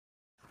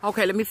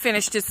Okay, let me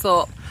finish this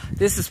up.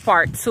 This is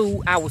part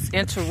 2. I was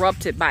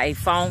interrupted by a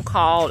phone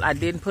call. I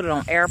didn't put it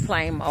on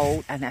airplane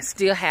mode, and I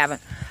still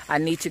haven't. I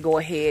need to go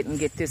ahead and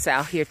get this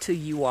out here to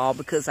you all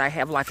because I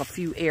have like a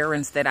few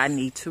errands that I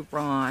need to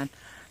run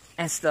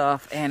and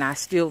stuff, and I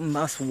still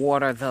must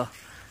water the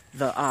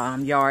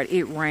yard.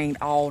 It rained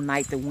all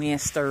night. The wind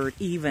stirred.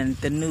 Even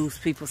the news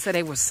people said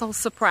they were so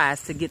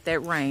surprised to get that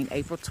rain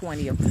April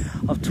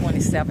 20th of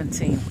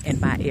 2017 in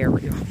my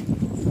area.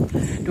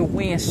 The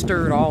wind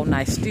stirred all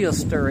night, still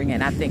stirring,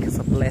 and I think it's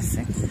a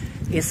blessing.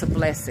 It's a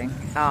blessing,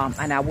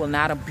 and I will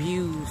not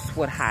abuse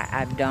what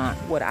I've done.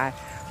 What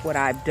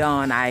I've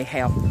done, I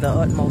have the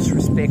utmost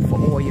respect for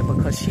OYA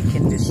because she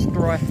can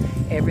destroy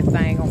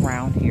everything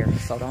around here.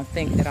 So don't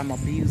think that I'm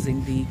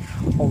abusing the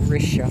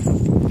Orisha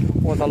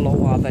or the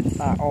Loa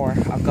or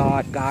a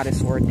god,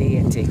 goddess, or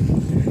deity.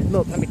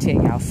 Look, let me tell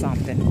y'all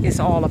something. It's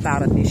all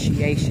about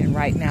initiation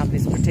right now.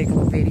 This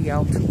particular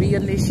video, to be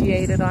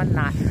initiated or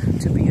not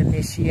to be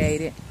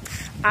initiated,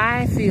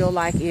 I feel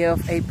like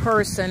if a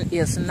person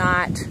is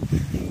not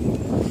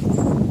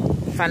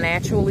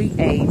financially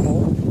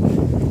able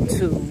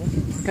to,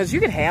 because you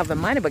can have the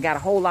money but got a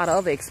whole lot of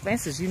other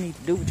expenses you need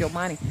to do with your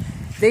money,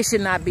 they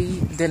should not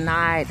be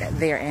denied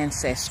their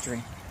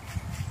ancestry.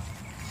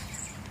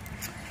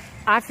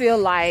 I feel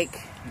like,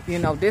 you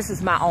know, this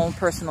is my own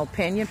personal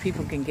opinion.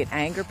 People can get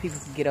angry, people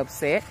can get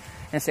upset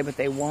and say what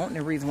they want. And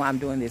the reason why I'm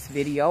doing this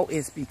video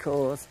is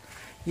because,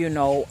 you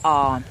know,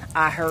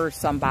 I heard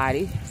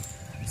somebody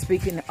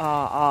speaking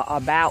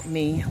about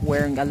me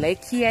wearing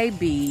OYA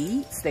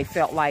beads. They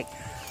felt like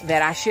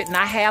that I should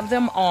not have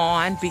them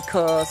on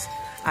because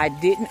I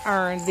didn't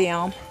earn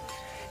them,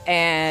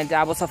 and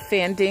I was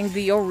offending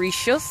the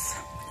Orishas.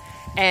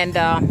 And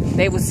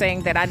they were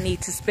saying that I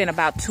need to spend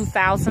about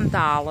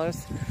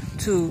 $2,000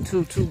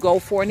 to go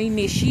for an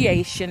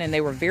initiation, and they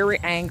were very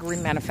angry.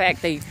 Matter of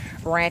fact, they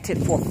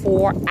ranted for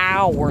 4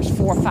 or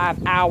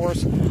 5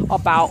 hours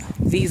about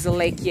these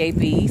OYA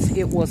beads.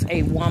 It was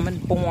a woman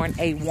born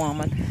a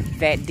woman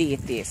that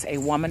did this. A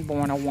woman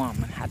born a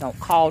woman. I don't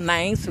call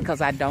names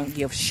because I don't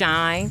give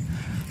shine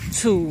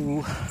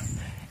to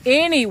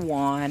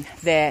anyone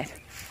that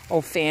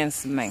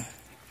offends me.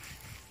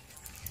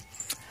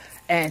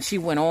 And she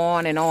went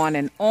on and on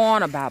and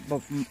on about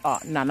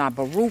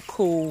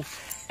Baruchu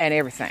and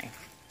everything.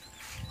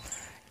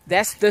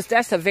 That's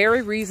the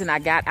very reason I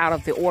got out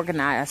of the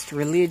organized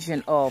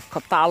religion of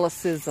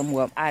Catholicism.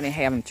 Well, I didn't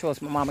have any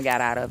choice. My mama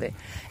got out of it.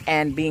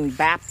 And being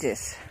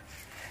Baptist.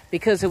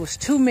 Because it was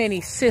too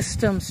many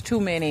systems, too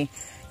many,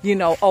 you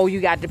know, oh,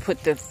 you got to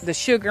put the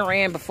sugar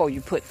in before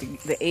you put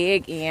the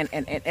egg in.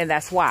 And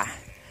that's why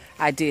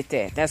I did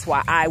that. That's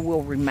why I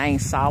will remain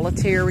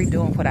solitary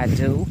doing what I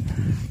do.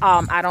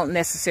 I don't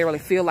necessarily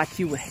feel like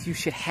you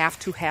should have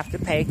to pay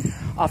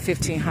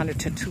 $1,500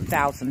 to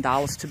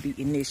 $2,000 to be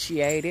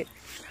initiated.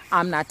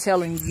 I'm not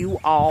telling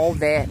you all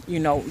that, you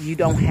know, you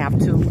don't have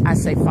to. I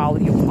say follow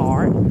your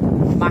heart.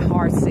 My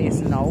heart says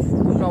no.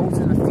 Who knows,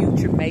 in the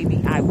future,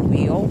 maybe I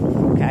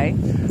will, okay?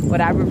 But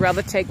I would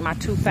rather take my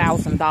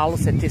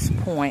 $2,000 at this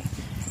point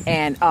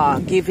and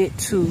give it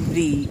to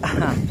the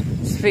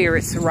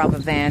spirits rather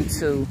than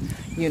to,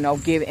 you know,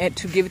 give it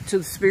to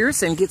the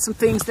spirits and get some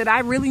things that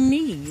I really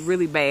need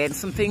really bad,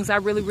 some things I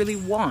really, really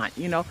want.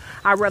 You know,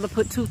 I'd rather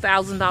put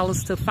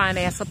 $2,000 to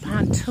finance a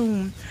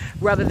pontoon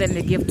rather than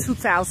to give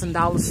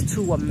 $2,000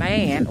 to a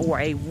man or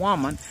a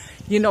woman.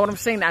 You know what I'm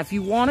saying? Now, if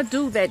you want to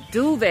do that,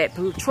 do that.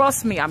 But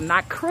trust me, I'm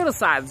not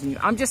criticizing you.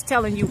 I'm just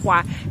telling you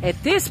why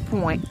at this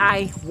point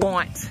I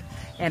want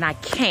and I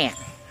can't.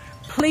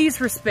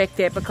 Please respect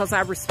that, because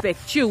I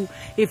respect you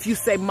if you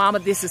say, Mama,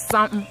 this is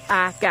something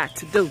I got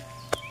to do.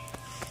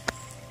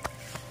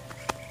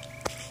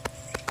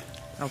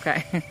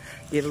 Okay,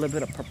 get a little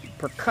bit of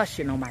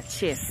percussion on my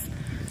chest.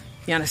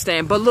 You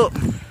understand? But look,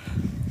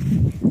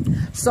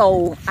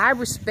 so I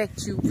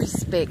respect you,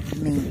 respect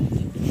me.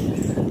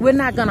 We're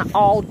not going to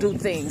all do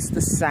things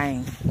the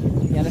same.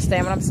 You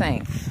understand what I'm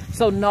saying?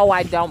 So no,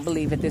 I don't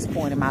believe at this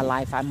point in my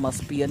life I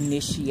must be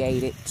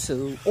initiated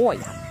to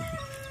OYA.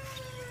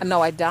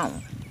 No, I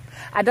don't.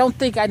 I don't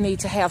think I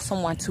need to have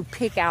someone to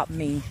pick out for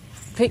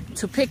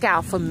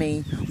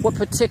me what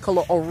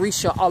particular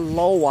Orisha or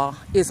Loa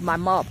is my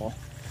mother.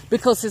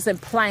 Because it's in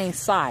plain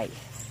sight.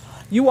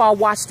 You all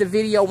watched the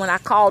video when I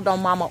called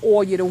on Mama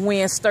OYA, the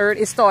wind stirred,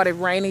 it started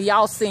raining.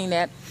 Y'all seen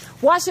that.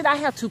 Why should I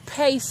have to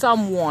pay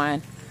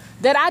someone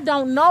that I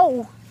don't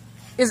know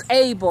is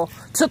able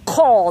to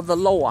call the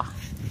Loa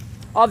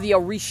or the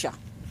Orisha?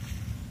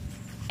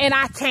 And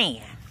I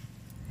can.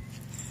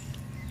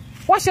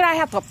 Why should I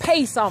have to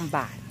pay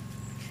somebody?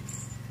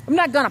 I'm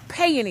not going to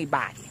pay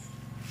anybody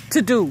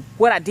to do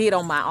what I did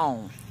on my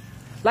own.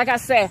 Like I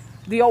said,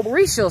 the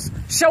Orishas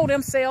show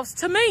themselves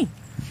to me.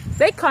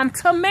 They come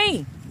to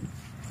me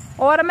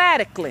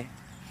automatically.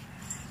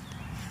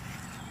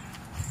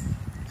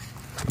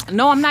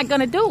 No, I'm not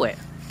going to do it.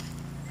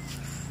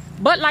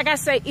 But like I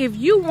say, if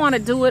you want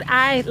to do it,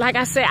 like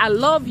I say, I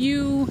love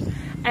you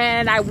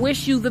and I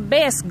wish you the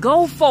best.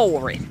 Go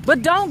for it.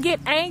 But don't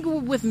get angry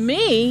with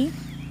me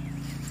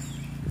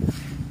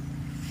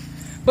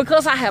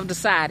because I have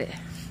decided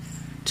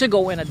to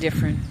go in a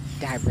different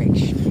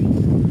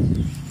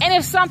direction. And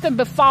if something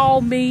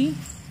befall me,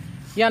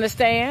 you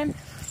understand,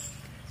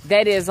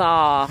 that is,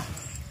 y'all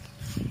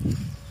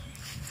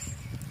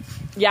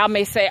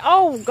may say,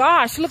 oh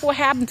gosh, look what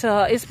happened to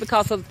her. It's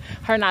because of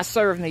her not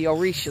serving the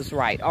Orishas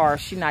right, or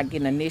she not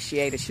getting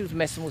initiated. She was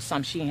messing with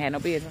something she ain't had no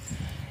business.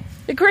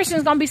 The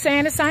Christians gonna be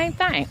saying the same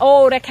thing.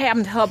 Oh, that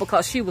happened to her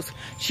because she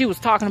was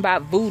talking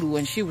about voodoo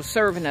and she was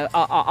serving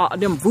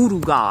them voodoo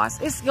gods.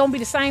 It's gonna be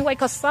the same way,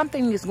 because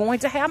something is going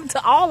to happen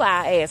to all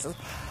our asses.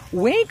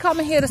 We ain't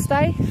coming here to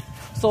stay.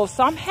 So if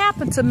something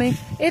happened to me,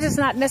 it is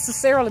not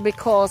necessarily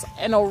because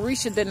an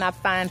Orisha did not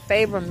find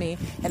favor in me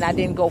and I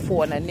didn't go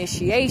for an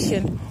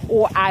initiation,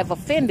 or I've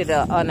offended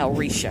an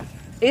Orisha.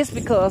 It's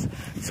because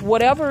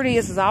whatever it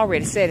is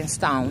already set in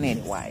stone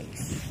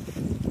anyways.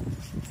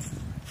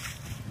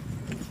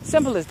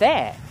 Simple as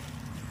that.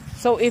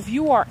 So if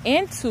you are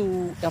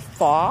into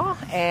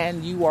Ifa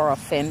and you are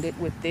offended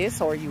with this,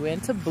 or you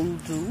into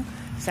voodoo,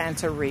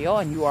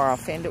 Santeria, and you are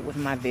offended with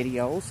my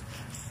videos,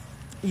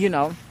 you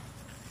know,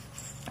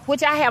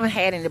 which I haven't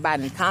had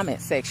anybody in the comment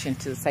section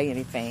to say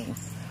anything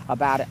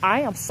about it.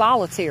 I am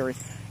solitary.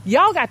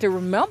 Y'all got to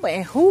remember,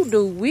 in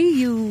hoodoo, we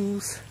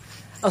use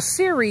a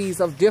series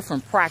of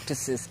different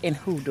practices in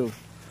hoodoo.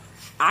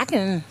 I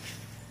can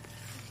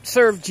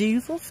serve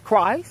Jesus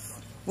Christ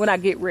when I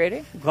get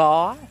ready,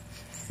 God,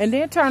 and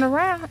then turn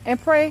around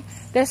and pray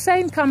that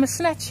Satan come and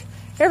snatch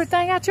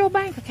everything out your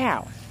bank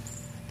account.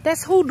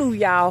 That's hoodoo,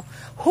 y'all.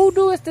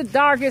 Hoodoo is the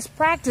darkest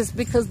practice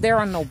because there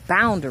are no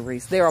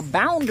boundaries. There are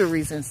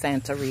boundaries in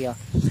Santeria.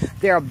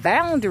 There are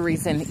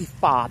boundaries in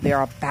Ifa. There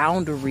are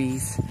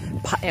boundaries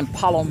in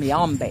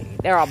Palomiambe.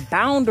 There are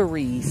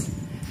boundaries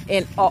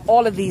in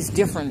all of these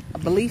different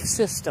belief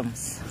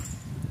systems.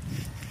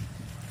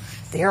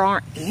 There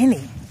aren't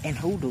any in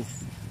hoodoo.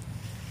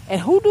 And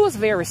hoodoo is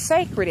very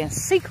sacred and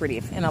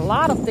secretive. And a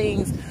lot of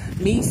things,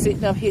 me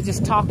sitting up here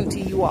just talking to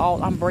you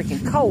all, I'm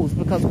breaking codes.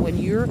 Because when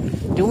you're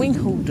doing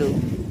hoodoo,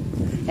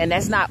 and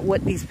that's not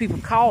what these people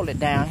call it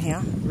down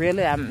here.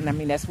 Really, I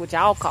mean, that's what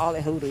y'all call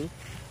it, hoodoo.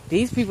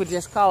 These people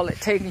just call it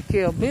taking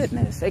care of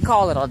business. They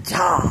call it a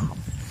job.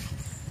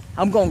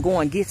 I'm going to go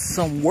and get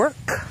some work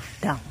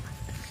done.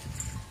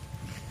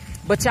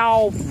 But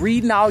y'all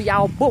reading all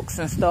y'all books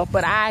and stuff,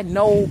 but I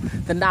know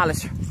the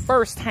knowledge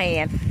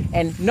firsthand.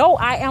 And no,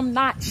 I am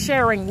not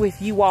sharing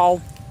with you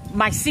all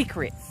my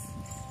secrets.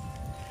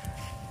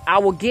 I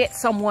will get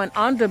someone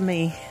under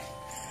me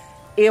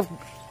if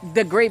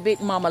the great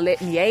big mama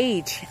let me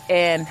age,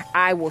 and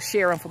I will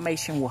share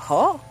information with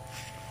her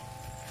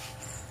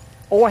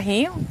or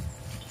him.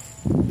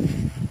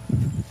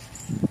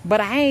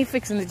 But I ain't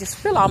fixing to just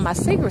spill all my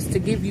secrets. To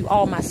give you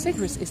all my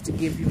secrets is to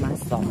give you my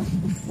soul.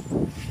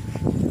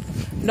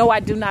 No,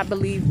 I do not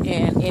believe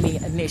in any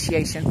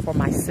initiation for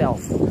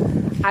myself.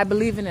 I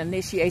believe in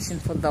initiation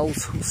for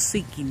those who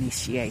seek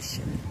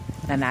initiation.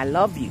 And I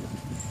love you.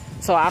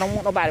 So I don't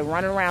want nobody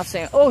running around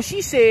saying, oh,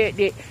 she said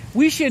that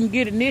we shouldn't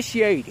get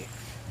initiated.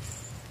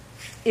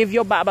 If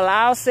your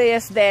Bible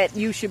says that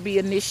you should be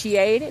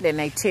initiated, and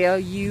they tell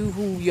you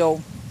who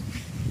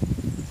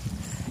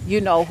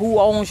who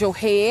owns your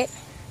head,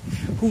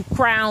 who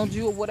crowned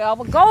you or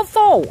whatever, go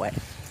forward.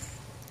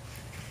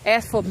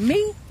 As for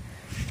me,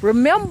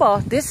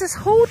 remember, this is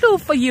hoodoo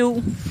for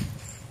you.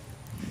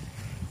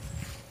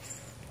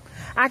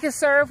 I can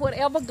serve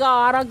whatever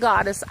god or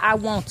goddess I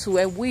want to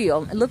at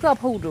will. Look up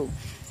hoodoo.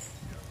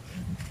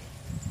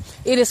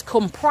 It is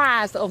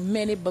comprised of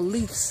many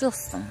belief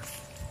systems.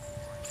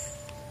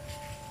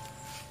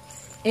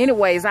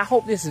 Anyways, I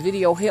hope this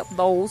video helped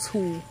those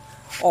who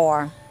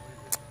are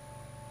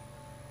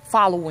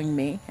following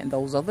me and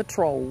those other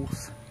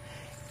trolls.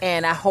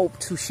 And I hope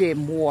to shed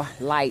more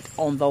light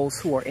on those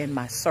who are in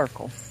my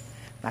circle.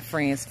 My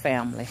friends,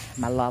 family,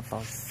 my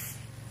lovers.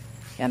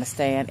 You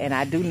understand? And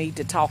I do need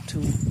to talk to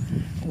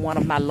one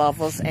of my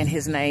lovers, and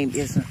his name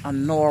is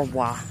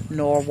Norwa.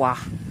 Norwa.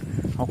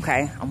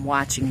 Okay? I'm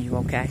watching you,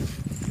 okay?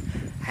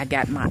 I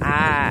got my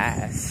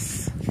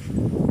eyes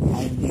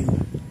on you.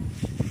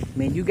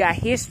 Man, you got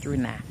history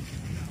now.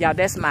 Y'all,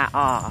 that's my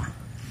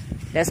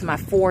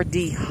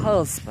 4D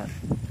husband.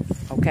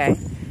 Okay?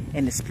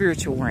 In the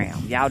spiritual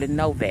realm. Y'all didn't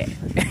know that.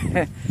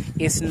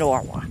 It's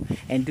Norwa.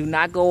 And do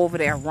not go over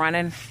there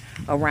running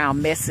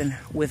around messing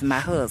with my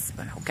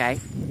husband, okay?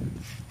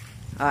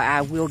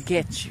 I will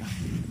get you.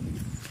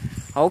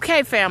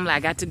 Okay, family, I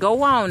got to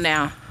go on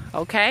now,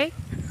 okay?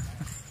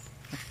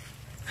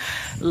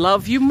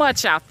 Love you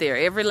much out there,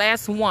 every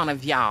last one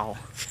of y'all.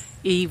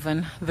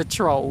 Even the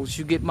trolls.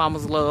 You get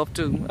mama's love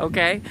too,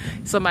 okay?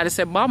 Somebody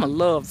said mama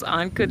loves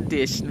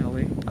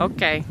unconditionally.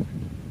 Okay.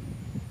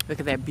 Look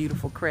at that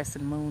beautiful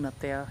crescent moon up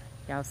there.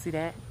 Y'all see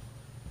that?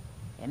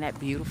 Isn't that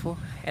beautiful?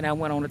 And I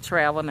went on a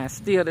travel, and I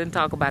still didn't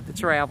talk about the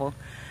travel.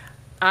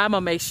 I'm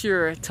going to make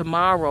sure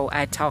tomorrow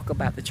I talk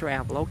about the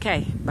travel.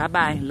 Okay.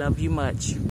 Bye-bye. Love you much.